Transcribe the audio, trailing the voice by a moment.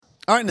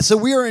All right, so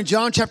we are in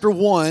John chapter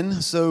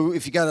 1. So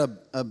if you got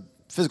a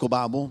physical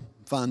Bible,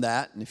 find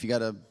that. And if you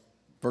got a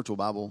virtual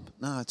Bible,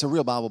 no, it's a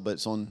real Bible, but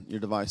it's on your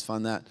device,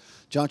 find that.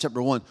 John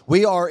chapter 1.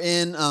 We are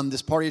in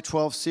this Party of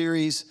 12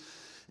 series.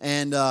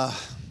 And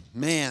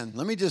man,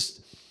 let me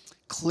just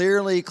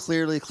clearly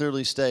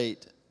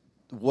state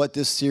what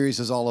this series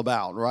is all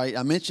about, right?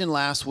 I mentioned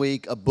last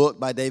week a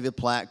book by David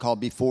Platt called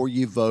Before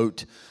You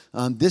Vote.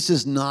 This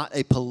is not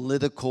a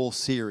political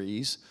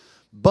series,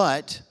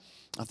 but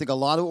I think a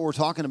lot of what we're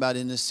talking about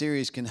in this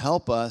series can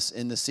help us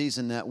in the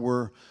season that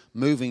we're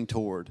moving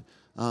toward.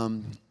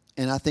 And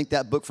I think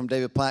that book from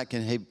David Platt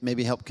can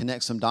maybe help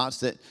connect some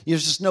dots that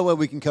there's just no way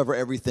we can cover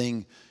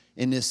everything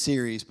in this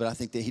series, but I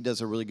think that he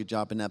does a really good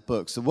job in that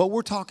book. So what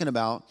we're talking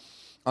about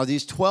are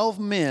these 12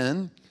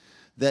 men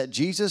that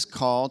Jesus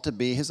called to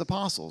be his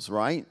apostles,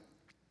 right?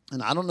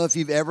 And I don't know if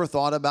you've ever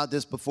thought about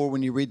this before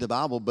when you read the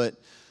Bible, but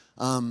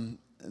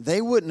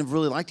they wouldn't have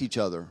really liked each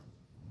other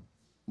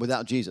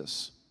without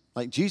Jesus.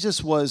 Like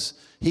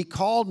he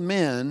called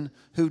men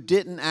who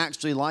didn't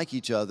actually like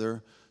each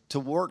other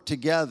to work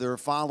together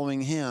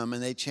following him,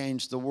 and they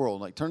changed the world.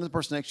 Like, turn to the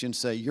person next to you and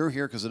say, you're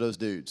here because of those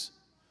dudes.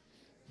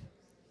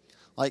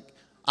 Like,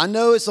 I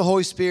know it's the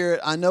Holy Spirit,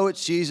 I know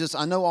it's Jesus,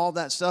 I know all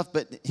that stuff,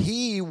 but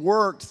he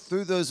worked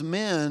through those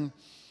men,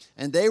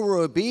 and they were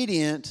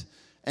obedient,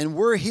 and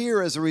we're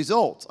here as a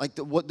result. Like,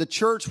 what the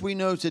church we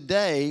know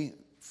today,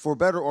 for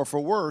better or for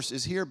worse,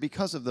 is here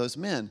because of those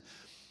men.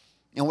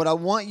 And what I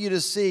want you to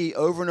see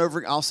over and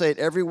over, I'll say it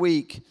every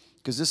week,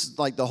 because this is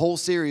like the whole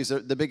series,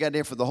 the big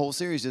idea for the whole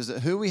series is that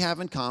who we have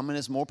in common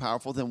is more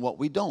powerful than what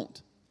we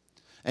don't.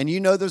 And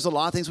you know there's a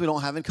lot of things we don't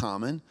have in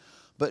common,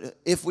 but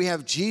if we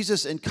have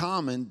Jesus in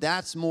common,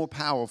 that's more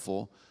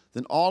powerful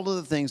than all of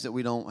the things that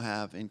we don't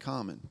have in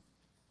common.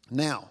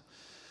 Now,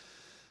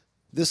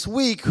 this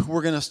week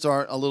we're going to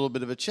start a little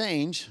bit of a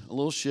change, a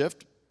little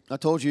shift. I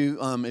told you,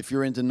 if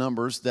you're into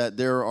numbers, that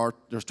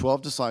there's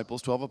 12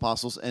 disciples, 12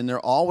 apostles, and they're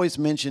always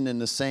mentioned in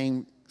the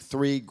same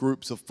three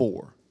groups of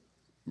four.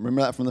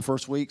 Remember that from the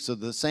first week? So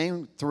the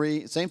same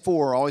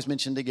four are always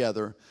mentioned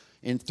together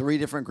in three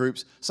different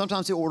groups.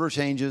 Sometimes the order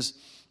changes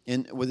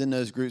within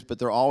those groups, but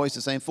they're always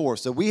the same four.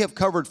 So we have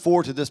covered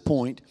four to this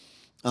point.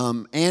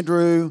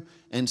 Andrew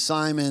and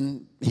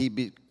Simon,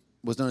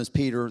 was known as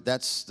Peter.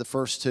 That's the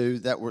first two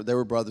they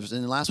were brothers.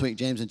 And then last week,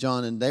 James and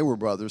John, and they were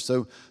brothers.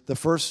 So the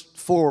first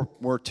four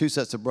were two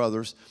sets of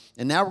brothers.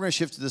 And now we're going to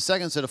shift to the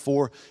second set of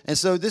four. And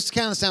so this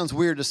kind of sounds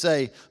weird to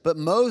say, but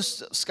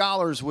most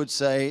scholars would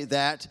say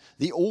that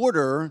the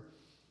order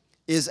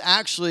is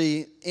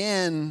actually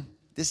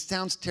this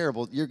sounds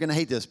terrible. You're going to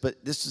hate this,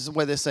 but this is the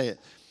way they say it.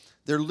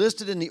 They're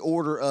listed in the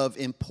order of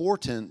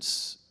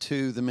importance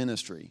to the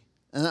ministry.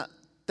 And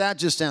that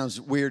just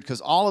sounds weird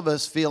because all of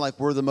us feel like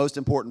we're the most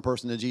important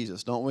person to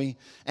Jesus, don't we?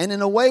 And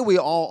in a way we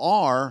all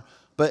are,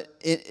 but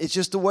it's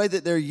just the way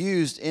that they're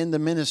used in the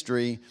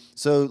ministry.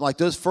 So like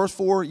those first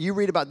four, you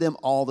read about them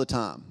all the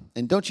time.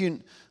 And don't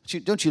you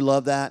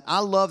love that? I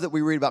love that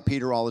we read about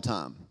Peter all the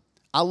time.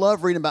 I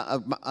love reading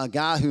about a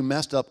guy who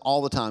messed up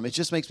all the time. It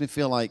just makes me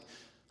feel like,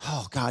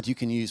 oh, God, you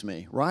can use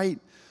me, right?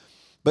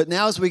 But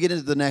now as we get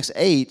into the next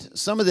 8,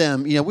 some of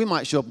them, we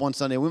might show up one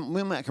Sunday.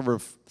 We might cover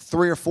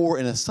 3 or 4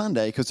 in a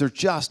Sunday because there's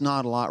just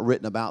not a lot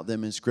written about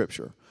them in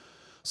Scripture.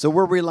 So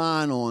we're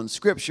relying on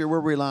Scripture. We're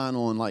relying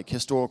on, like,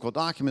 historical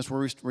documents.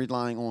 We're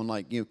relying on,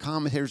 like,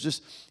 commentators,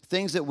 just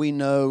things that we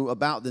know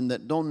about them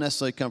that don't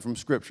necessarily come from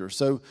Scripture.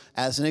 So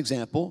as an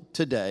example,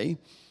 today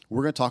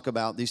we're going to talk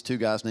about these two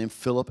guys named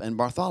Philip and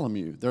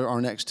Bartholomew. They're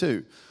our next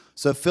two.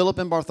 So Philip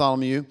and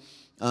Bartholomew.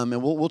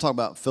 And we'll talk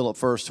about Philip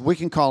first. We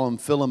can call him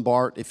Phil and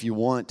Bart if you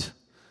want.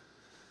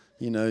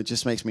 It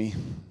just makes me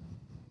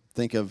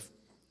think of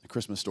a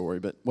Christmas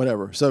story, but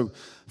whatever. So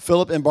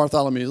Philip and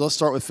Bartholomew. Let's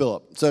start with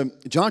Philip. So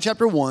John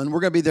chapter 1, we're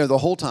going to be there the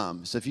whole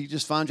time. So if you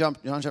just find John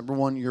chapter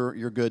 1,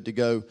 you're good to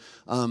go.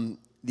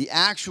 The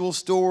actual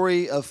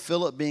story of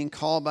Philip being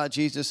called by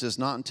Jesus is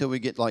not until we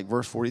get like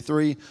verse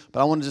 43,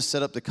 but I want to just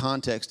set up the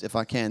context if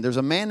I can. There's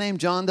a man named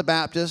John the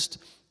Baptist.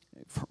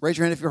 Raise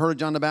your hand if you've heard of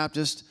John the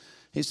Baptist.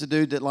 He's the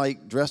dude that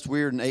like dressed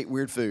weird and ate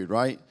weird food,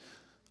 right?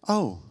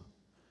 Oh,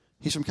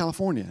 he's from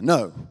California.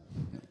 No,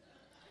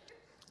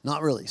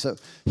 not really. So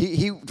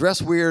he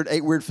dressed weird,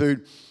 ate weird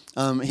food.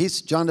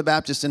 He's John the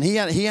Baptist, and he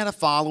had a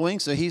following.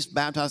 So he's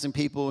baptizing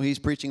people. He's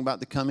preaching about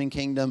the coming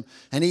kingdom,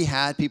 and he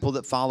had people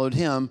that followed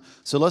him.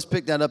 So let's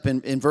pick that up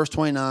in verse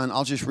 29.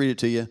 I'll just read it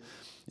to you.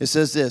 It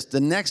says this: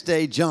 the next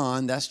day,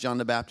 John, that's John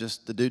the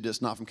Baptist, the dude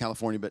that's not from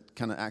California but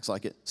kind of acts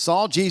like it,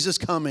 saw Jesus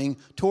coming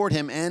toward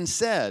him and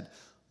said,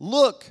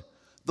 "Look,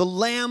 the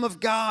Lamb of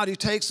God who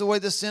takes away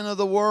the sin of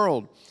the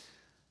world.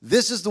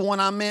 This is the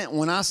one I meant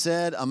when I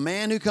said, a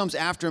man who comes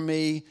after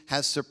me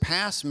has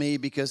surpassed me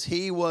because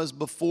he was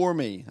before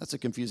me." That's a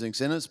confusing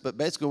sentence, but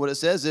basically what it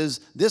says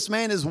is, this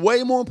man is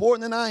way more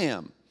important than I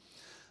am.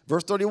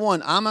 Verse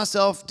 31, I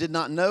myself did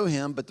not know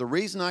him, but the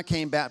reason I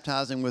came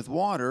baptizing with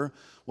water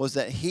was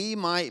that he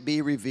might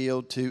be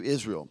revealed to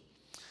Israel.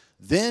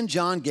 Then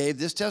John gave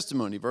this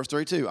testimony, verse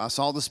 32. I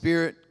saw the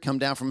Spirit come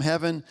down from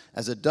heaven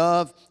as a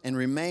dove and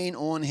remain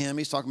on him.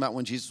 He's talking about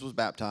when Jesus was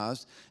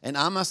baptized. And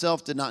I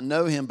myself did not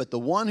know him, but the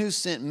one who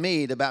sent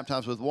me to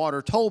baptize with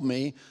water told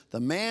me, the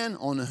man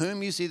on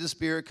whom you see the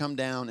Spirit come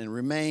down and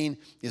remain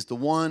is the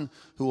one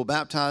who will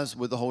baptize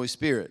with the Holy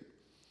Spirit.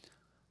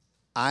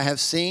 I have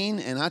seen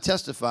and I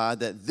testify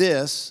that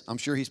this, I'm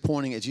sure he's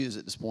pointing at Jesus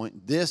at this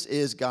point, this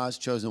is God's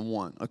chosen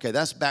one. Okay,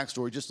 that's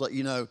backstory, just to let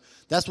you know.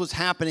 That's what's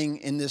happening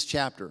in this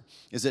chapter,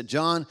 is that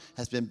John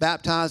has been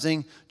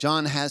baptizing.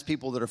 John has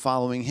people that are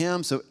following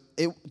him. So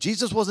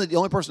Jesus wasn't the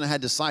only person that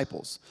had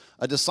disciples.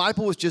 A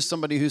disciple was just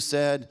somebody who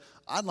said,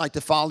 I'd like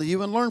to follow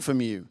you and learn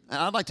from you. And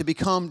I'd like to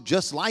become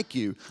just like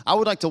you. I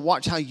would like to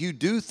watch how you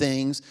do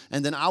things,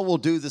 and then I will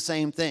do the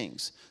same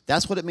things.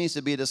 That's what it means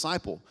to be a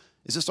disciple.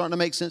 Is it starting to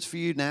make sense for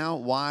you now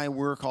why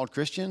we're called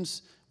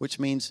Christians,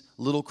 which means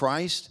little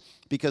Christ?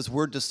 Because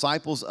we're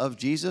disciples of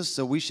Jesus,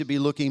 so we should be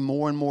looking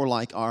more and more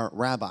like our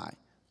rabbi.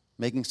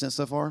 Making sense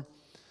so far?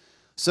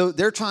 So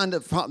they're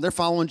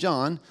following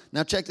John.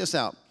 Now check this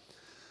out.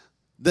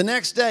 The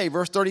next day,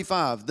 verse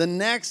 35, the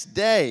next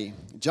day,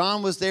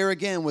 John was there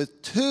again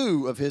with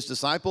two of his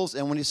disciples,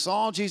 and when he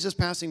saw Jesus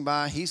passing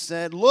by, he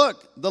said,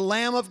 look, the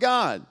Lamb of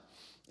God.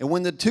 And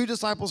when the two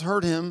disciples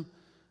heard him,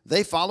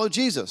 they followed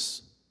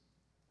Jesus.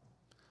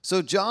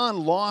 So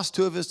John lost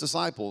two of his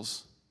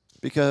disciples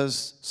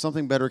because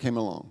something better came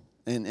along,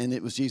 and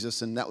it was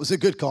Jesus, and that was a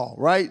good call,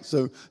 right?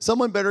 So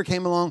someone better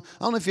came along.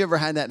 I don't know if you ever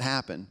had that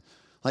happen.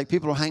 Like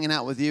people are hanging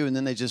out with you, and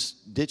then they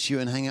just ditch you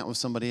and hang out with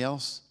somebody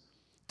else.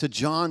 To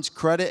John's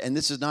credit, and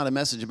this is not a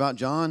message about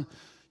John,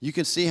 you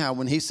can see how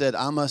when he said,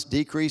 I must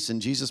decrease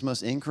and Jesus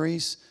must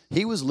increase,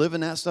 he was living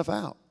that stuff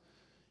out.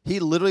 He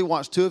literally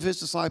watched two of his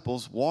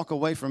disciples walk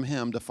away from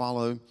him to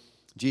follow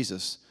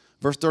Jesus.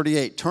 Verse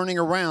 38, turning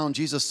around,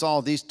 Jesus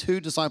saw these two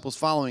disciples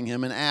following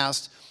him and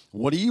asked,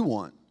 what do you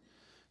want?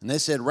 And they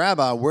said,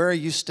 Rabbi, where are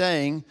you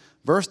staying?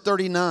 Verse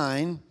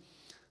 39,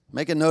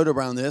 make a note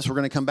around this. We're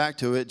going to come back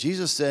to it.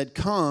 Jesus said,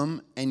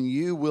 come and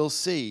you will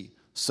see.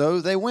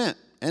 So they went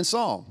and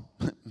saw.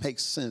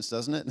 Makes sense,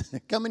 doesn't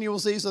it? Come and you will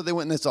see. So they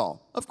went and they saw.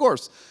 Of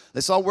course, they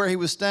saw where he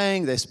was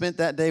staying. They spent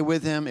that day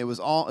with him. It was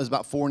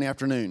about 4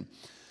 PM.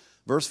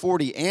 Verse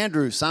 40,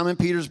 Andrew, Simon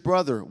Peter's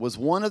brother, was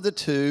one of the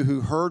two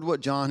who heard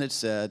what John had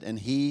said, and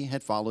he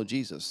had followed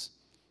Jesus.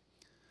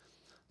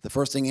 The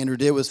first thing Andrew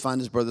did was find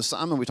his brother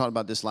Simon. We talked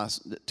about this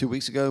 2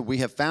 weeks ago. We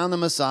have found the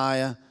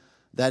Messiah,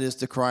 that is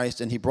the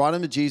Christ. And he brought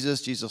him to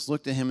Jesus. Jesus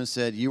looked at him and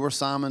said, you are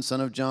Simon, son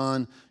of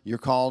John. You're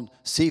called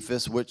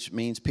Cephas, which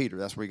means Peter.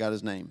 That's where he got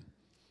his name.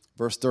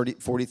 Verse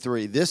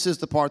 43, this is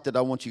the part that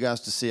I want you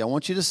guys to see. I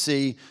want you to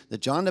see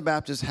that John the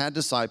Baptist had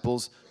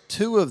disciples.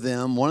 Two of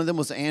them, one of them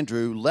was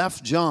Andrew,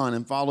 left John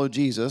and followed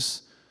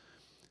Jesus.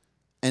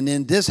 And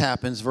then this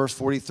happens, verse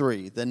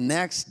 43. The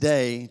next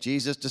day,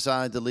 Jesus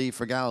decided to leave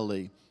for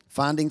Galilee.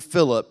 Finding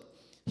Philip,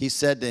 he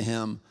said to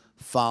him,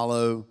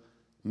 follow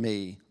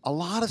me. A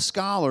lot of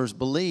scholars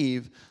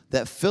believe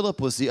that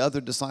Philip was the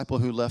other disciple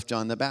who left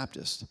John the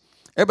Baptist.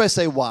 Everybody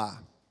say why?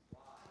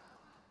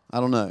 I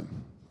don't know.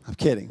 I'm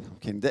kidding.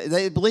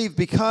 They believe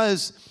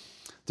because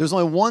there's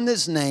only one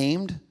that's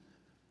named.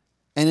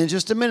 And in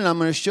just a minute, I'm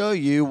going to show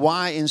you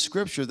why in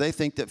Scripture they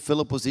think that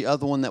Philip was the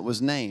other one that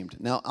was named.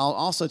 Now, I'll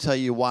also tell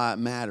you why it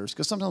matters.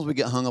 Because sometimes we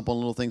get hung up on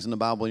little things in the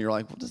Bible, and you're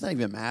like, well, does that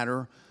even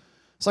matter?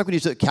 It's like when you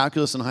took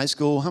calculus in high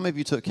school. How many of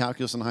you took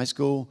calculus in high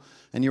school,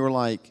 and you were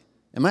like,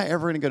 am I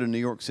ever going to go to New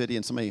York City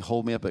and somebody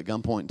hold me up at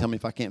gunpoint and tell me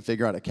if I can't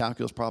figure out a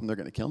calculus problem, they're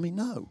going to kill me?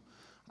 No.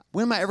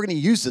 When am I ever going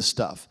to use this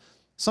stuff?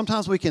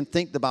 Sometimes we can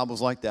think the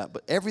Bible's like that,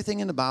 but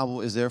everything in the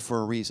Bible is there for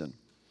a reason.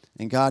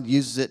 And God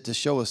uses it to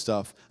show us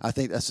stuff. I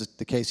think that's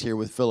the case here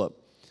with Philip.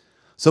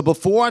 So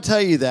before I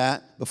tell you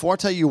that, before I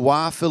tell you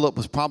why Philip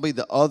was probably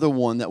the other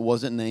one that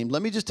wasn't named,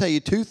 let me just tell you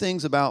two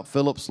things about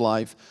Philip's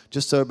life,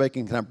 just so everybody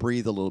can kind of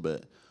breathe a little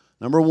bit.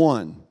 Number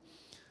one,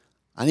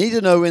 I need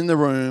to know in the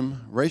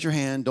room, raise your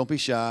hand, don't be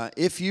shy,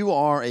 if you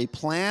are a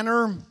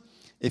planner,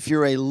 if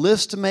you're a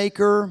list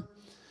maker,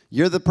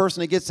 you're the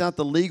person that gets out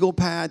the legal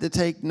pad to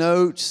take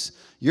notes.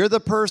 You're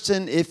the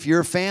person, if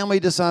your family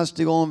decides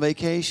to go on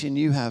vacation,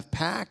 you have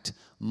packed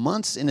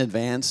months in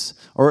advance,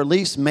 or at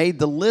least made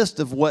the list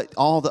of what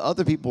all the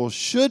other people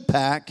should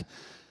pack.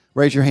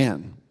 Raise your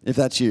hand if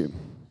that's you.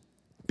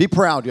 Be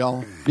proud,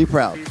 y'all. Be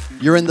proud.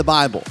 You're in the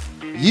Bible.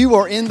 You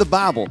are in the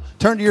Bible.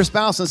 Turn to your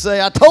spouse and say,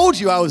 I told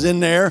you I was in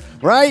there,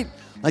 right?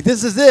 Like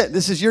this is it.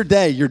 This is your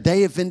day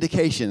of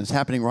vindication. It's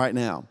happening right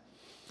now.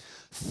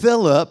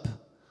 Philip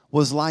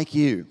was like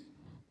you.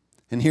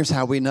 And here's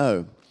how we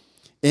know.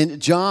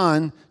 In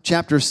John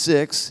chapter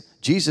 6,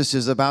 Jesus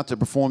is about to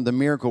perform the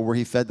miracle where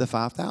he fed the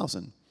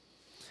 5,000.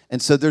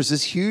 And so there's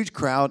this huge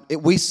crowd.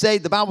 We say,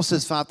 the Bible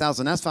says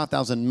 5,000. That's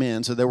 5,000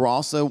 men. So there were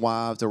also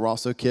wives. There were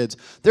also kids.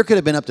 There could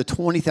have been up to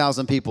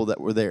 20,000 people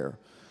that were there.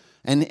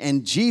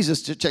 And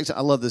Jesus, check,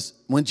 I love this.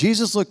 When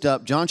Jesus looked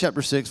up, John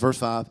chapter 6, verse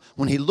 5,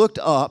 when he looked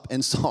up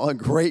and saw a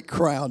great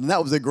crowd, and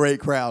that was a great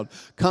crowd,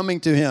 coming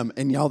to him.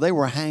 And y'all, they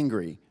were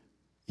hangry.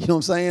 You know what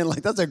I'm saying?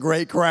 Like, that's a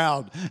great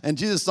crowd. And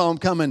Jesus saw him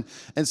coming.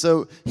 And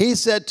so he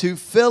said to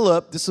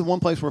Philip, this is one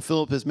place where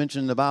Philip is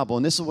mentioned in the Bible,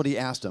 and this is what he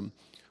asked him.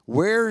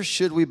 Where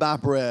should we buy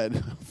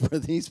bread for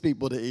these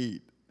people to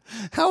eat?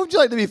 How would you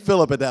like to be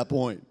Philip at that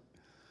point?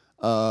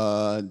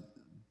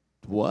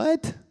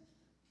 What?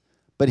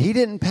 But he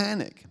didn't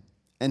panic.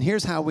 And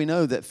here's how we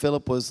know that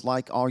Philip was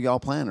like all y'all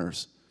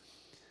planners.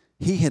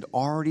 He had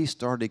already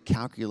started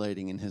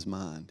calculating in his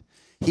mind.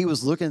 He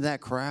was looking at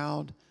that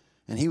crowd,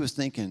 and he was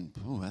thinking,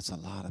 oh, that's a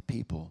lot of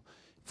people.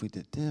 If we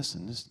did this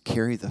and this,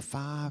 carry the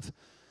 5,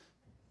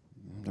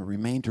 the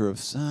remainder of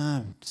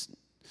some.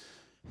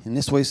 And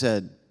this way he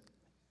said,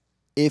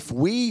 if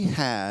we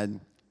had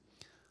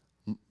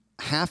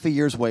half a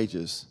year's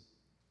wages,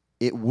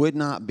 it would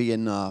not be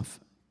enough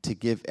to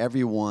give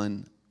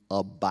everyone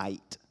a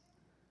bite.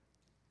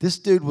 This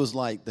dude was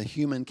like the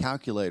human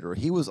calculator.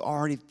 He was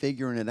already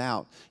figuring it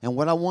out. And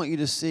what I want you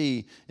to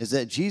see is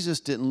that Jesus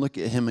didn't look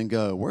at him and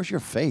go, where's your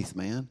faith,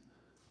 man?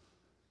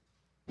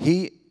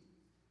 He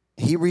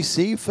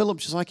received Philip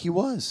just like he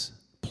was,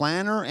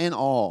 planner and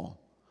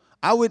all.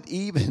 I would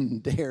even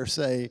dare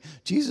say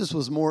Jesus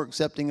was more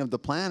accepting of the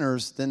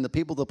planners than the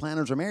people the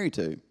planners are married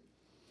to.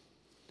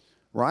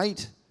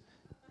 Right?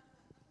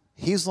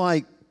 He's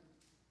like,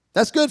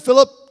 that's good,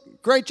 Philip.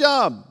 Great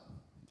job.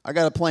 I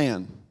got a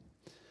plan.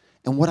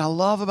 And what I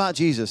love about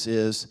Jesus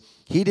is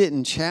he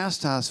didn't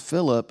chastise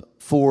Philip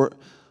for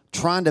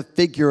trying to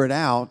figure it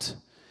out.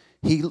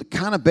 He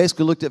kind of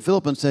basically looked at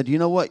Philip and said, you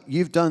know what?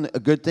 You've done a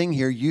good thing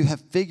here. You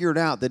have figured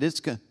out that it's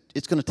going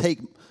to take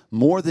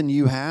more than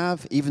you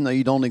have, even though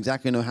you don't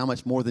exactly know how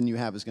much more than you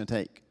have it's going to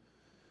take.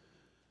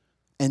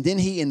 And then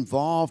he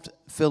involved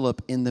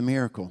Philip in the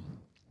miracle.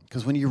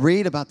 Because when you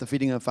read about the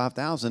feeding of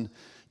 5,000,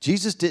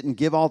 Jesus didn't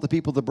give all the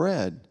people the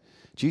bread.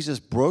 Jesus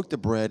broke the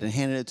bread and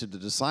handed it to the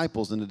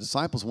disciples, and the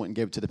disciples went and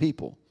gave it to the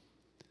people.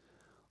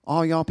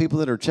 All y'all people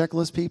that are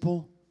checklist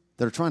people,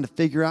 that are trying to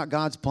figure out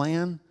God's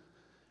plan,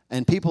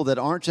 and people that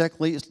aren't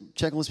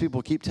checklist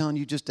people keep telling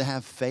you just to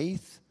have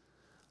faith,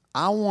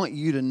 I want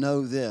you to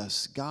know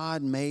this.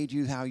 God made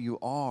you how you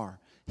are.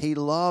 He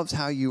loves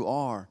how you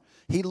are.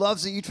 He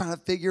loves that you try to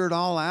figure it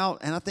all out,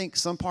 and I think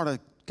some part of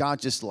God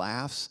just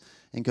laughs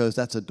and goes,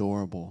 that's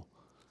adorable.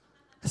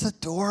 That's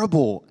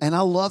adorable. And I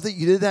love that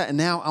you did that. And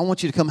now I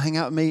want you to come hang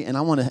out with me, and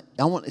I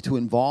want to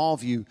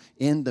involve you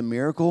in the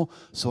miracle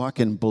so I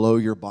can blow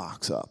your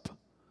box up.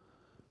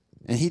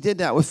 And he did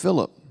that with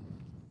Philip.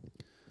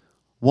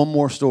 One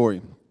more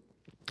story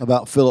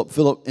about Philip.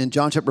 Philip, in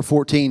John chapter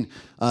 14,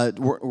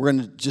 we're going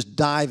to just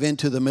dive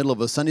into the middle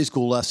of a Sunday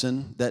school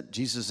lesson that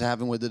Jesus is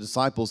having with the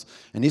disciples.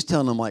 And he's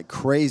telling them like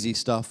crazy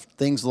stuff.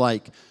 Things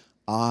like,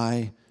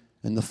 I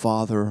and the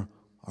Father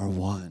are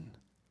one.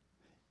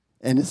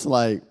 And it's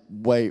like,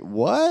 wait,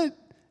 what?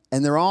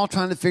 And they're all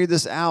trying to figure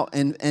this out.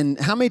 And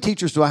how many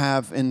teachers do I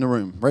have in the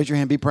room? Raise your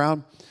hand, be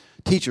proud.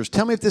 Teachers,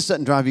 tell me if this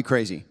doesn't drive you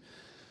crazy.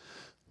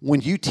 When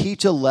you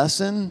teach a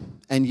lesson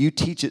and you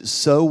teach it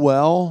so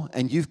well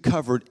and you've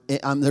covered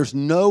it, there's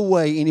no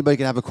way anybody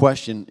can have a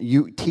question.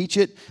 You teach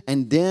it,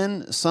 and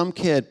then some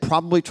kid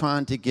probably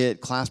trying to get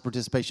class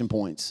participation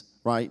points,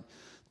 right?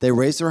 They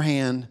raise their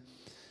hand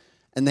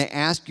and they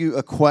ask you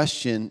a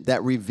question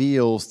that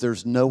reveals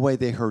there's no way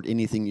they heard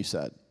anything you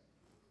said.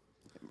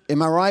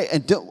 Am I right?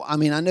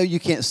 And I know you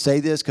can't say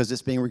this because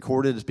it's being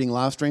recorded, it's being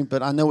live streamed,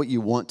 but I know what you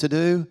want to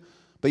do,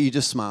 but you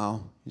just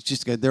smile. It's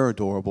just good. They're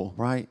adorable,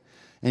 right?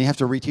 And you have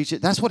to reteach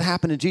it. That's what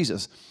happened to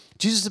Jesus.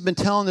 Jesus has been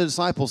telling the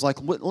disciples, like,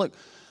 look,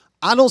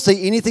 I don't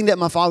say anything that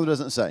my Father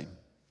doesn't say.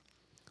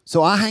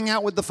 So I hang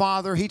out with the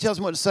Father. He tells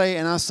me what to say,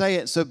 and I say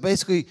it. So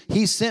basically,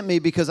 he sent me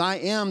because I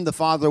am the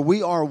Father.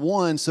 We are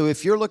one. So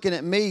if you're looking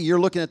at me, you're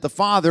looking at the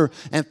Father.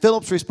 And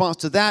Philip's response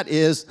to that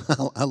is,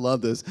 I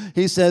love this.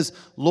 He says,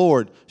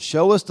 Lord,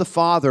 show us the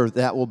Father.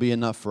 That will be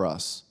enough for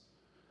us.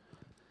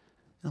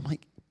 And I'm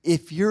like,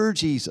 if you're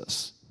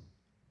Jesus,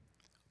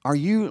 are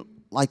you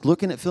like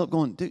looking at Philip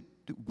going, dude,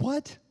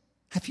 what?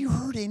 Have you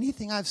heard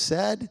anything I've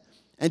said?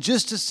 And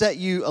just to set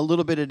you a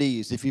little bit at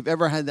ease, if you've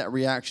ever had that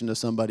reaction to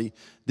somebody,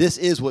 this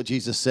is what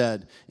Jesus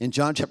said in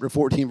John chapter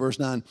 14, verse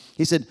 9.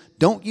 He said,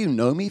 don't you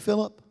know me,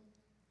 Philip?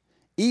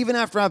 Even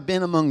after I've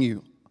been among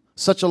you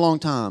such a long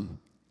time,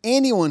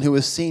 anyone who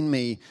has seen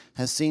me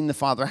has seen the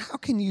Father. How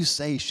can you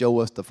say, show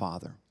us the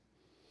Father?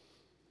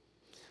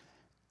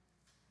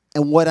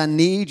 And what I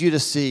need you to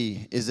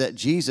see is that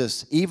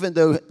Jesus, even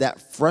though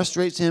that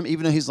frustrates him,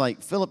 even though he's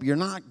like, Philip, you're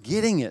not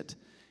getting it,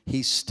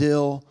 he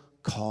still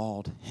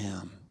called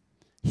him.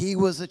 He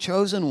was the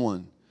chosen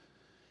one.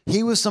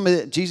 He was somebody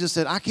that Jesus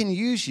said, I can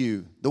use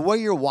you. The way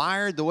you're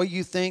wired, the way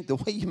you think, the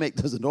way you make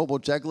those adorable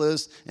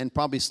checklists and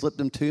probably slip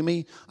them to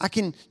me, I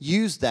can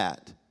use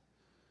that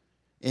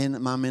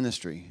in my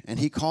ministry. And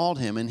he called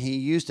him and he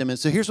used him. And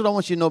so here's what I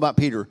want you to know about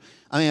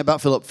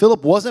about Philip.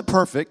 Philip wasn't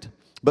perfect,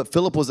 but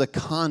Philip was a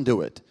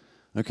conduit.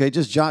 Okay,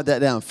 just jot that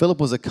down. Philip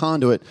was a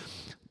conduit.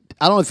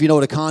 I don't know if you know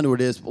what a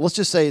conduit is, but let's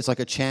just say it's like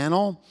a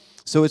channel.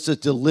 So it's a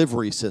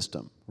delivery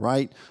system,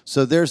 right?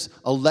 So there's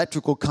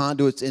electrical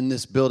conduits in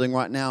this building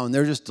right now, and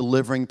they're just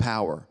delivering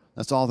power.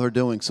 That's all they're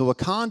doing. So a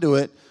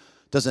conduit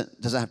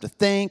doesn't have to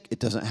think. It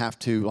doesn't have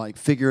to like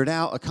figure it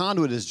out. A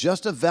conduit is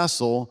just a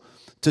vessel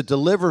to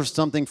deliver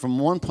something from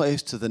one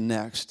place to the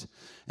next.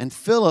 And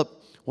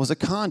Philip was a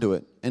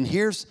conduit. And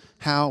here's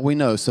how we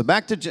know. So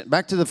back to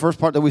the first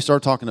part that we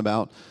started talking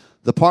about,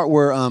 the part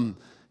where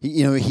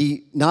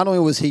he not only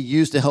was he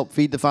used to help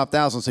feed the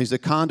 5,000, so he's a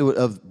conduit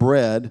of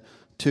bread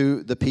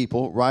to the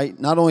people, right?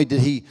 Not only did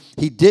he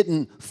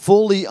didn't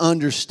fully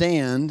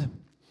understand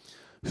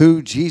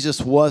who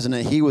Jesus was and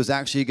that he was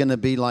actually going to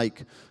be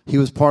like, he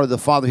was part of the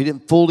Father. He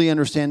didn't fully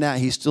understand that.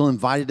 He's still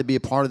invited to be a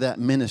part of that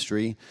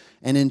ministry.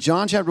 And in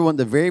John chapter 1,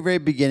 the very, very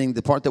beginning,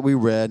 the part that we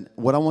read,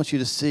 what I want you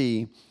to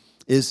see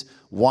is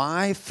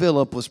why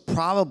Philip was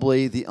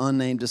probably the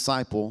unnamed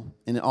disciple,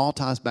 and it all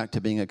ties back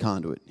to being a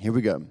conduit. Here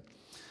we go.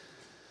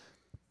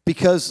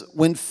 Because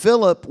when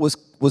Philip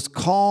was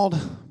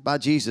called by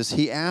Jesus,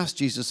 he asked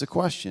Jesus a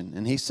question,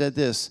 and he said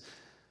this,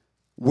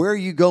 where are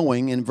you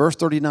going? In verse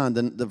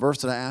 39, the verse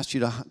that I asked you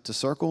to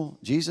circle,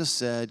 Jesus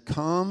said,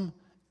 come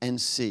and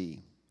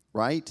see,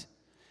 right?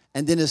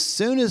 And then as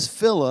soon as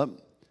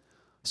Philip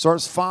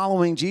starts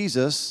following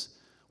Jesus,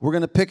 we're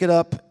going to pick it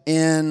up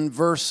in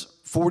verse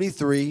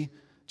 43.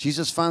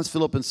 Jesus finds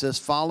Philip and says,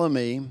 follow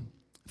me.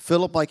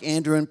 Philip, like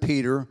Andrew and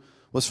Peter,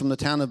 was from the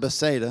town of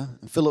Bethsaida.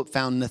 And Philip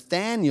found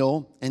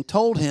Nathanael and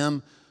told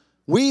him,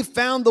 we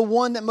found the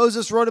one that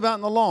Moses wrote about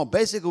in the law.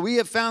 Basically, we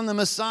have found the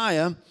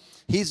Messiah.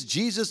 He's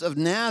Jesus of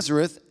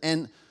Nazareth.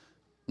 And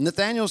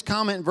Nathanael's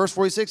comment in verse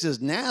 46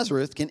 is,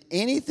 Nazareth, can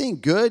anything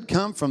good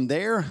come from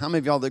there? How many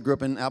of y'all that grew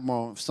up in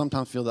Albemarle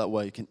sometimes feel that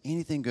way? Can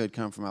anything good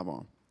come from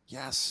Albemarle?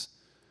 Yes.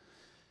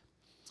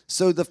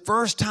 So the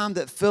first time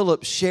that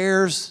Philip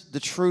shares the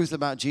truth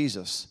about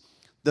Jesus,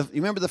 you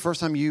remember the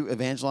first time you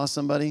evangelized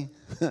somebody?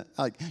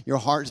 Like your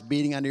heart's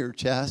beating under your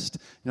chest.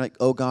 You're like,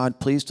 oh God,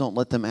 please don't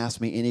let them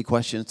ask me any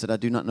questions that I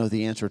do not know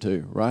the answer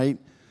to, right?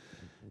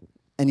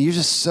 And you're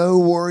just so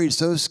worried,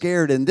 so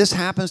scared. And this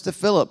happens to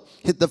Philip.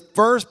 The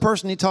first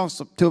person he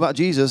talks to about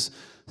Jesus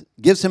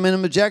gives him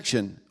an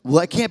objection.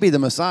 Well, that can't be the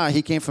Messiah.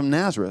 He came from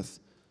Nazareth.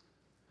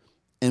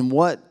 And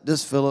what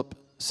does Philip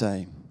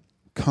say?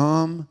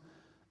 Come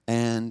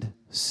and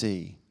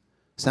see.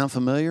 Sound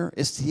familiar?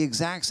 It's the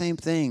exact same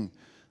thing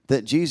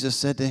that Jesus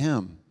said to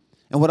him.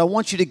 And what I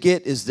want you to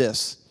get is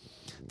this,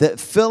 that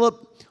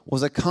Philip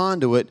was a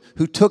conduit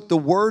who took the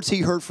words he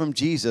heard from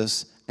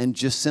Jesus and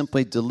just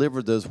simply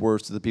delivered those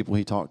words to the people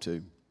he talked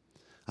to.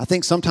 I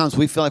think sometimes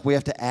we feel like we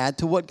have to add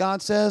to what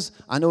God says.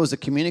 I know as a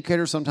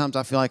communicator, sometimes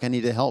I feel like I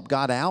need to help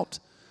God out,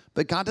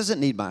 but God doesn't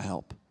need my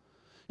help.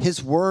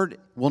 His word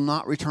will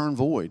not return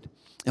void.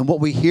 And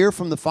what we hear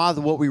from the Father,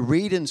 what we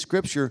read in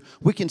Scripture,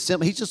 we can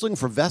simply, he's just looking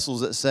for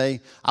vessels that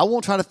say, I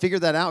won't try to figure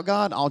that out,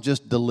 God, I'll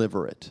just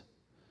deliver it.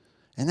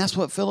 And that's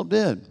what Philip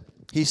did.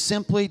 He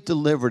simply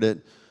delivered it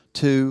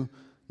to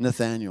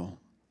Nathanael.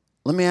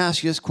 Let me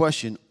ask you this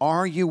question.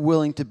 Are you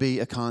willing to be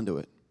a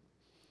conduit?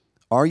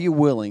 Are you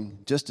willing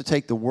just to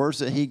take the words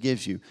that he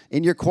gives you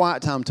in your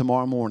quiet time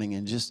tomorrow morning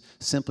and just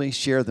simply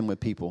share them with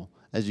people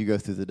as you go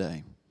through the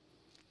day?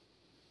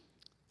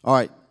 All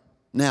right,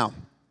 now,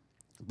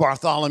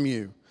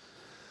 Bartholomew.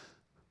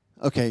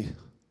 Okay,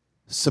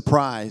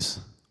 surprise.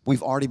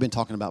 We've already been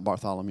talking about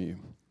Bartholomew.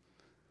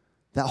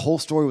 That whole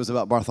story was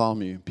about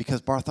Bartholomew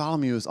because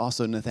Bartholomew is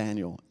also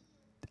Nathanael.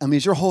 I mean,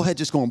 is your whole head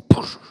just going,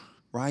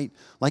 right?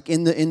 Like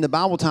in the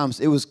Bible times,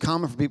 it was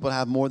common for people to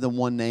have more than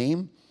one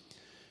name.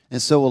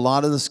 And so a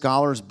lot of the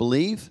scholars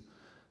believe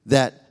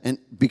that, and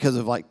because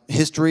of like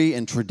history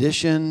and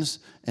traditions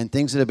and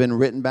things that have been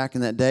written back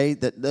in that day,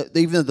 that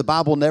even though the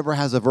Bible never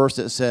has a verse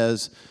that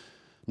says,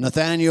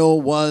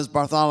 Nathanael was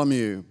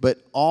Bartholomew.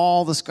 But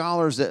all the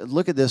scholars that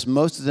look at this,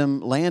 most of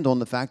them land on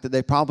the fact that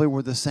they probably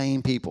were the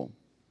same people.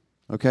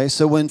 Okay,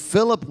 so when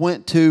Philip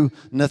went to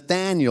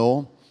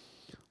Nathanael,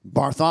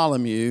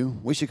 Bartholomew,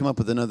 we should come up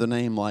with another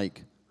name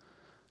like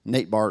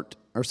Nate Bart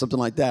or something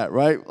like that,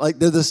 right? Like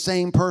they're the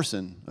same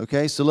person,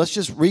 okay? So let's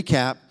just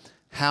recap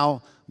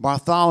how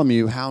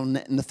Bartholomew, how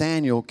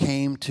Nathanael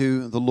came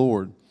to the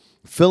Lord.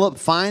 Philip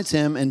finds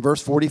him in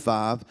verse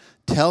 45,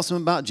 tells him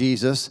about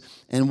Jesus,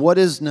 and what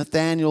is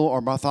Nathanael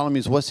or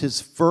Bartholomew's, what's his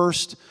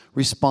first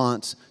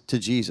response to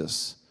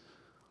Jesus?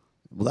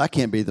 Well, that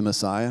can't be the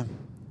Messiah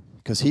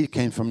because he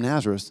came from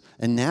Nazareth,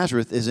 and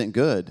Nazareth isn't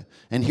good.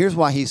 And here's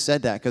why he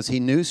said that, because he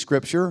knew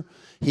Scripture.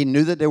 He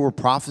knew that there were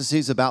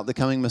prophecies about the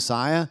coming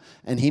Messiah,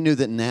 and he knew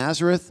that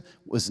Nazareth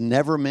was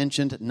never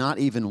mentioned, not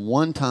even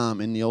one time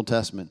in the Old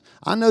Testament.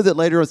 I know that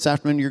later this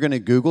afternoon you're going to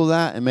Google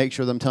that and make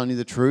sure that I'm telling you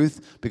the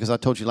truth, because I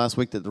told you last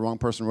week that the wrong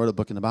person wrote a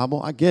book in the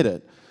Bible. I get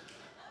it.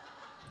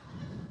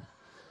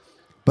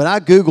 But I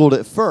Googled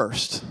it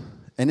first,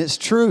 and it's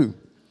true.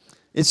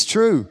 It's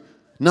true.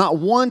 Not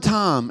one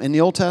time in the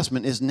Old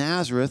Testament is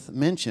Nazareth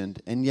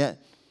mentioned, and yet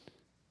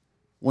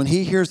when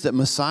he hears that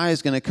Messiah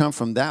is going to come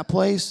from that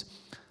place,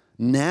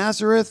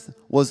 Nazareth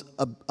was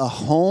a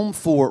home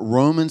for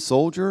Roman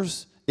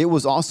soldiers. it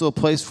was also a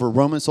place for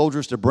Roman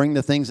soldiers to bring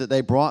the things that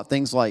they brought,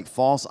 things like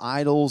false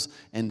idols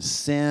and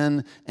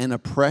sin and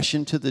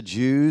oppression to the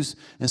Jews.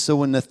 And so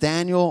when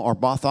Nathanael or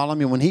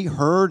Bartholomew, when he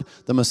heard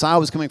the Messiah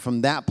was coming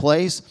from that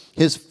place,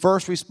 his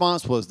first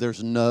response was,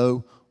 there's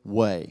no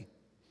way.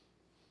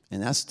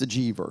 And that's the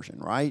G version,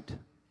 right?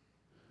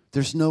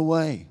 There's no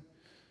way.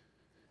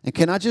 And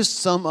can I just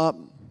sum up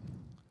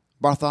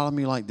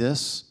Bartholomew like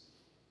this?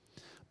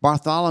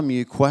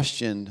 Bartholomew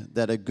questioned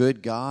that a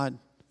good God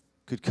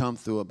could come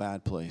through a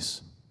bad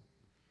place.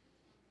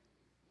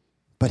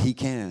 But he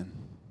can.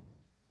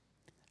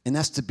 And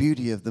that's the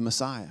beauty of the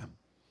Messiah,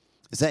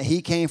 is that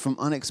he came from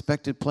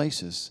unexpected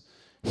places.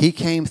 He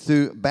came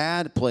through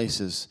bad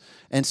places.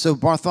 And so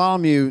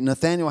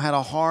Nathanael had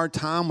a hard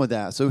time with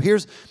that. So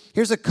here's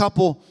a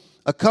couple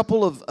of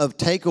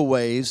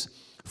takeaways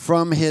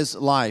from his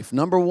life.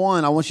 Number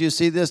one, I want you to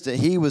see this, that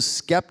he was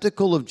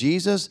skeptical of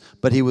Jesus,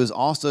 but he was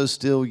also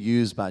still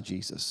used by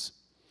Jesus.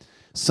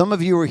 Some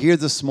of you are here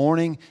this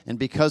morning, and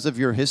because of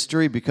your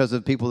history, because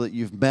of people that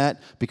you've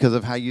met, because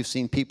of how you've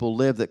seen people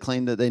live that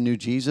claim that they knew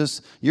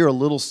Jesus, you're a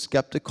little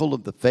skeptical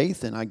of the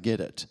faith, and I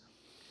get it.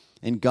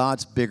 And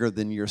God's bigger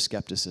than your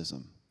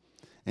skepticism.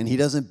 And he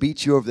doesn't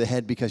beat you over the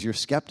head because you're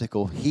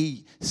skeptical.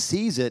 He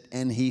sees it,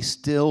 and he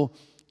still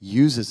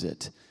uses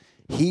it.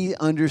 He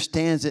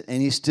understands it,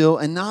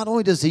 and not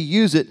only does he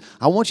use it,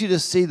 I want you to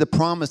see the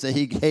promise that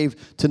he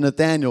gave to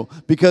Nathanael.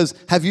 Because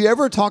have you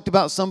ever talked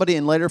about somebody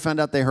and later found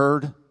out they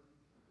heard?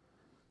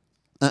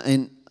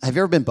 And have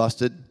you ever been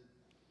busted?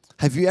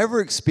 Have you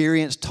ever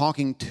experienced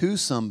talking to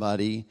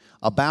somebody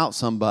about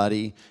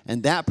somebody,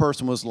 and that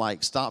person was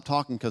like, stop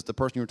talking because the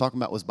person you were talking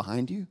about was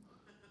behind you?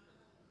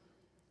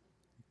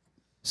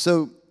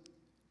 So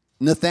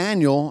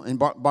Nathanael and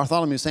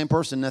Bartholomew, same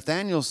person.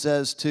 Nathanael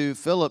says to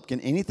Philip, can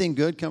anything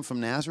good come from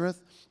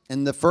Nazareth?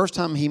 And the first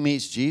time he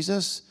meets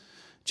Jesus,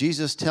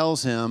 Jesus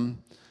tells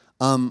him,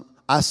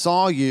 I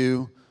saw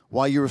you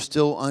while you were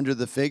still under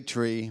the fig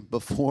tree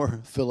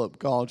before Philip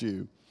called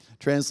you.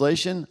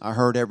 Translation, I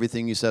heard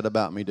everything you said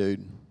about me,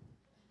 dude.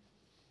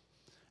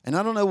 And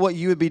I don't know what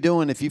you would be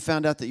doing if you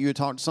found out that you had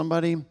talked to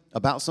somebody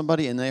about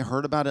somebody and they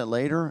heard about it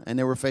later and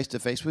they were face to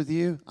face with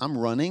you. I'm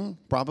running,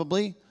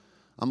 probably.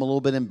 I'm a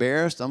little bit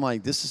embarrassed. I'm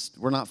like,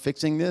 we're not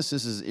fixing this.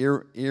 This is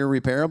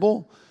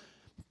irreparable.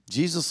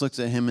 Jesus looks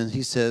at him and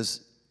he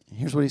says,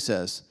 here's what he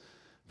says.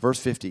 Verse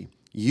 50,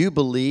 you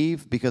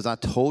believe because I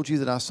told you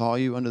that I saw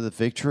you under the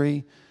fig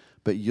tree,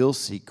 but you'll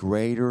see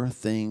greater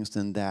things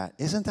than that.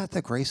 Isn't that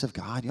the grace of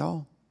God,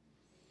 y'all?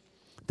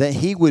 That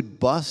he would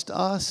bust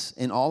us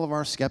in all of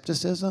our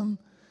skepticism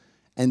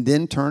and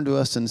then turn to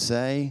us and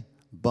say,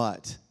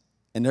 but.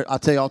 And I'll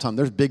tell you all the time,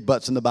 there's big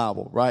buts in the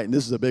Bible, right? And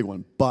this is a big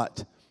one.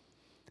 But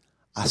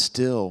I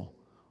still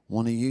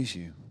want to use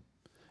you.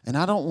 And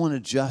I don't want to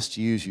just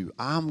use you.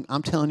 I'm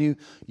telling you,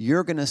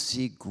 you're going to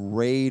see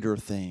greater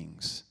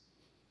things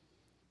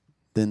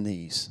than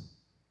these.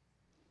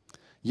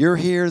 You're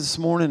here this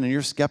morning and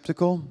you're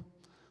skeptical.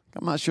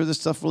 I'm not sure this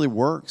stuff really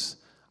works.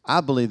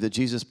 I believe that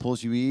Jesus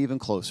pulls you even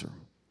closer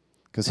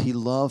because he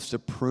loves to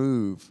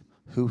prove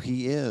who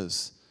he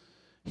is.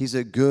 He's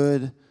a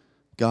good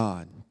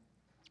God.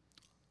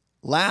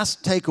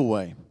 Last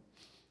takeaway,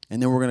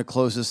 and then we're going to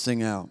close this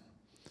thing out.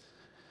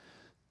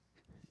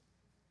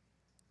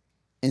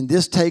 And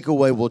this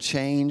takeaway will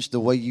change the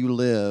way you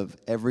live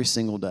every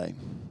single day.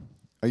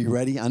 Are you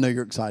ready? I know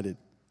you're excited.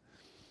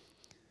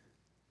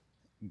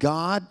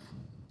 God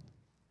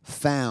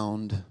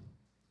found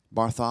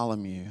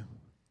Bartholomew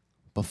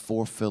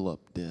before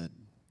Philip did.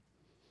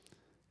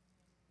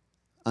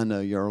 I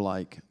know you're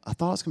like, I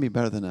thought it was going to be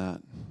better than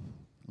that.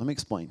 Let me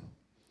explain.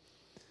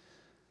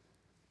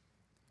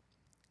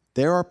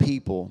 There are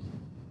people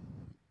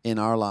in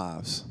our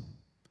lives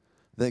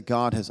that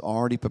God has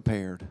already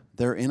prepared.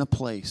 They're in a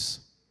place,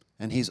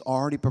 and he's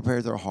already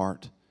prepared their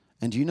heart.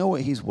 And do you know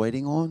what he's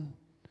waiting on?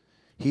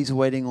 He's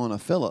waiting on a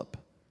Philip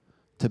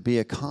to be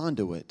a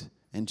conduit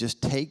and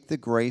just take the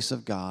grace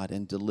of God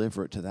and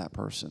deliver it to that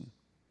person.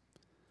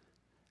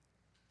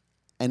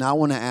 And I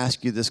want to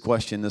ask you this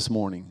question this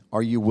morning.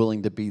 Are you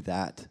willing to be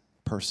that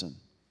person?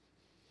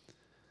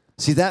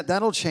 See,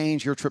 that'll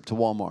change your trip to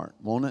Walmart,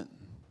 won't it?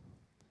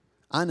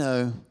 I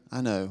know.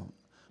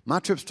 My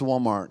trips to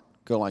Walmart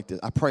go like this.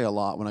 I pray a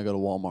lot when I go to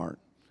Walmart.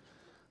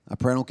 I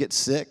pray I don't get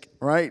sick,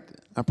 right?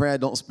 I pray I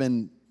don't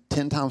spend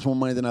 10 times more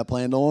money than I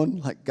planned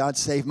on. Like, God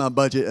save my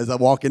budget as I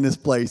walk in this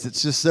place.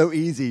 It's just so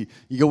easy.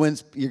 You go in,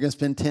 you're going to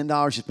spend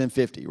 $10, you spend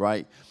 $50,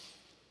 right?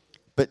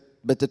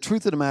 But the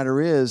truth of the matter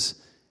is,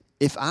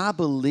 if I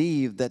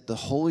believe that the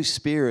Holy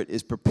Spirit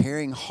is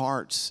preparing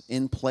hearts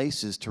in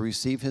places to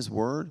receive his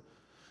word,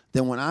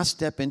 then when I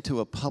step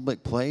into a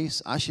public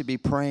place, I should be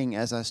praying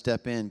as I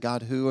step in,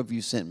 God, who have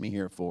you sent me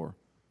here for?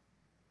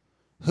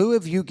 Who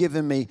have you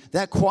given me?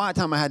 That quiet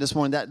time I had this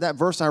morning, that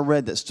verse I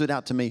read that stood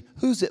out to me,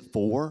 who's it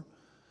for?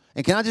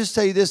 And can I just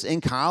tell you this?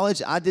 In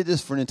college, I did this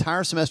for an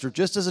entire semester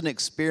just as an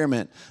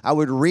experiment. I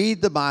would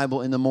read the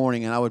Bible in the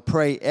morning, and I would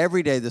pray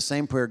every day the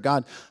same prayer.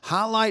 God,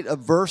 highlight a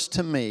verse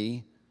to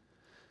me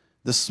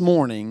this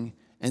morning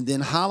and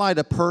then highlight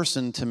a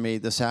person to me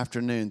this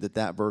afternoon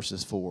that verse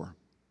is for.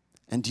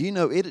 And do you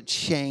know, it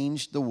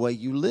changed the way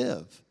you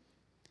live,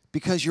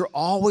 because you're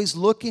always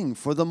looking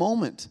for the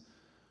moment.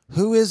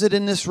 Who is it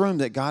in this room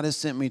that God has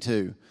sent me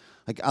to?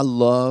 Like, I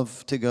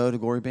love to go to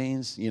Glory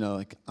Beans. You know,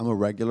 like, I'm a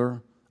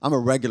regular.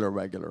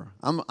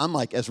 I'm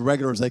like as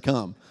regular as they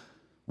come.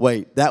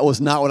 Wait, that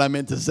was not what I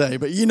meant to say,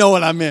 but you know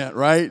what I meant,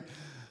 right?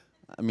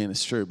 I mean,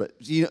 it's true, but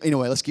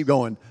anyway, let's keep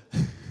going.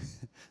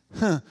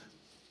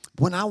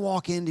 When I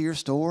walk into your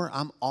store,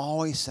 I'm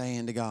always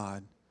saying to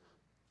God,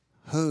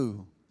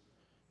 who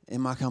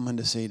am I coming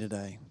to see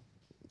today?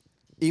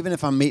 Even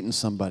if I'm meeting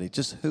somebody,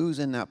 just who's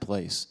in that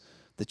place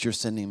that you're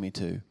sending me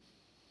to?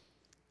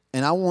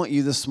 And I want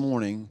you this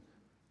morning,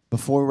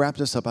 before we wrap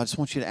this up, I just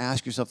want you to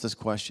ask yourself this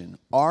question.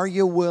 Are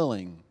you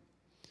willing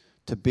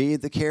to be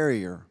the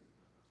carrier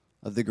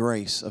of the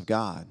grace of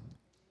God?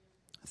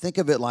 Think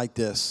of it like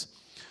this.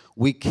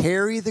 We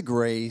carry the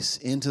grace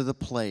into the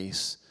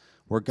place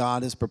where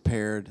God has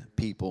prepared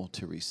people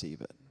to receive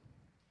it.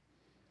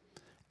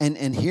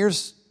 And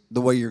here's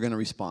the way you're going to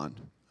respond.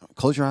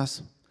 Close your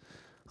eyes.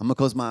 I'm going to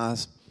close my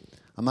eyes.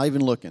 I'm not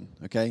even looking,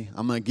 okay?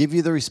 I'm going to give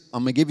you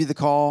the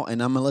call,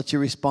 and I'm going to let you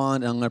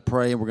respond, and I'm going to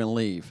pray, and we're going to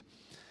leave.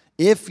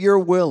 If you're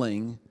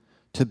willing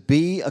to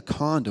be a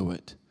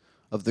conduit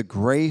of the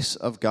grace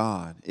of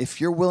God,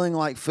 if you're willing,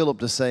 like Philip,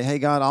 to say, hey,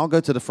 God, I'll go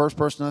to the first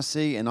person I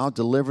see, and I'll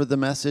deliver the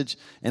message,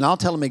 and I'll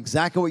tell him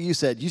exactly what you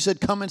said. You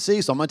said come and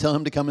see, so I'm going to tell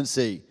him to come and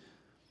see.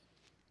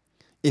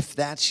 If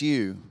that's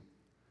you,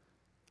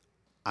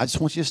 I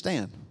just want you to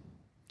stand.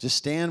 Just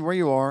stand where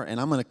you are, and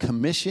I'm going to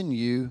commission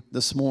you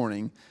this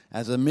morning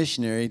as a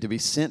missionary to be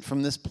sent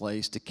from this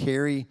place to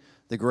carry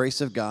the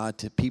grace of God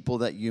to people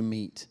that you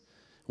meet.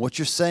 What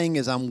you're saying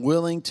is, I'm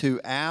willing to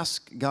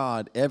ask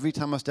God every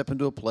time I step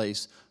into a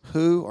place,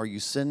 who are you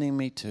sending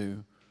me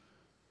to?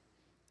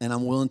 And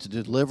I'm willing to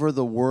deliver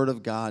the word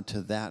of God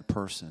to that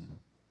person.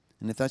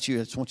 And if that's you,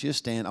 I just want you to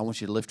stand. I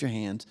want you to lift your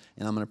hands,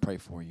 and I'm going to pray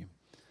for you.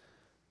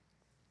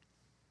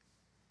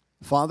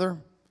 Father,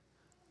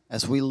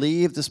 as we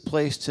leave this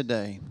place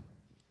today,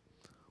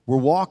 we're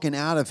walking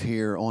out of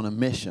here on a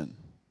mission.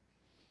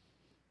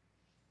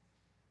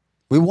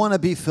 We want to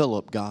be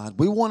Philip, God.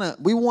 We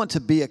want to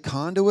be a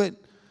conduit.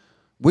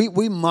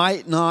 We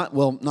might not,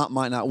 well, not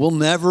might not, we'll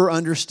never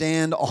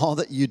understand all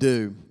that you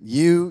do.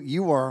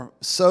 You are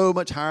so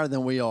much higher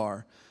than we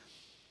are.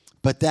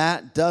 But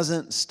that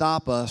doesn't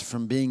stop us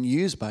from being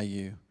used by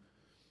you.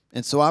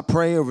 And so I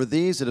pray over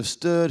these that have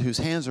stood, whose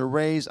hands are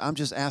raised. I'm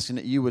just asking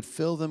that you would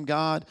fill them,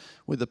 God,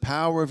 with the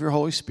power of your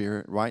Holy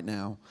Spirit right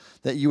now.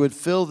 That you would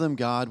fill them,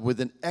 God,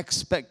 with an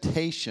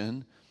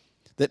expectation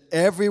that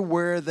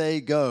everywhere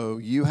they go,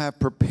 you have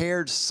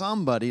prepared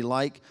somebody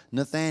like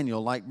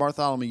Nathaniel, like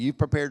Bartholomew. You've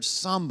prepared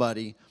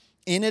somebody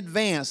in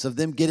advance of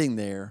them getting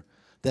there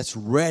that's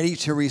ready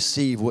to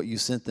receive what you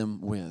sent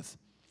them with.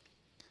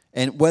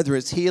 And whether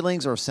it's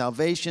healings or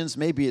salvations,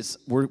 maybe it's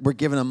we're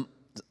giving them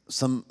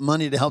some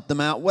money to help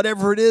them out.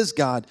 Whatever it is,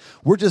 God,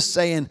 we're just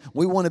saying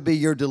we want to be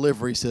your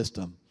delivery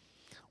system.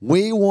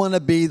 We want to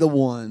be the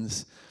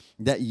ones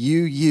that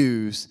you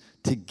use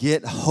to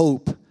get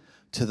hope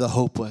to the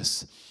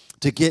hopeless,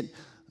 to get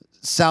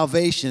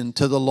salvation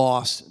to the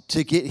lost,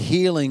 to get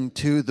healing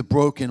to the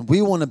broken.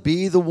 We want to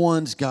be the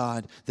ones,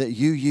 God, that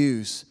you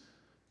use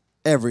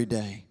every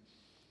day.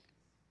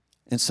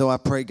 And so I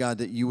pray, God,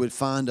 that you would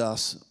find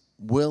us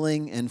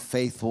willing and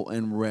faithful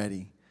and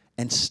ready,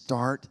 and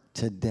start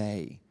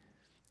today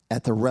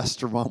at the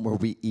restaurant where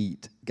we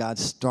eat. God,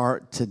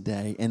 start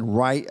today and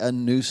write a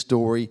new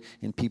story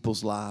in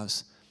people's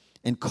lives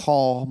and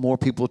call more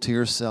people to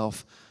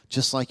yourself,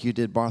 just like you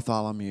did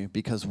Bartholomew,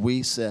 because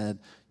we said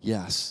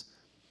yes.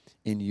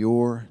 In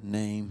your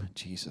name,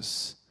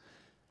 Jesus.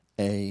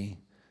 Amen.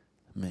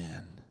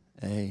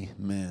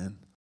 Amen.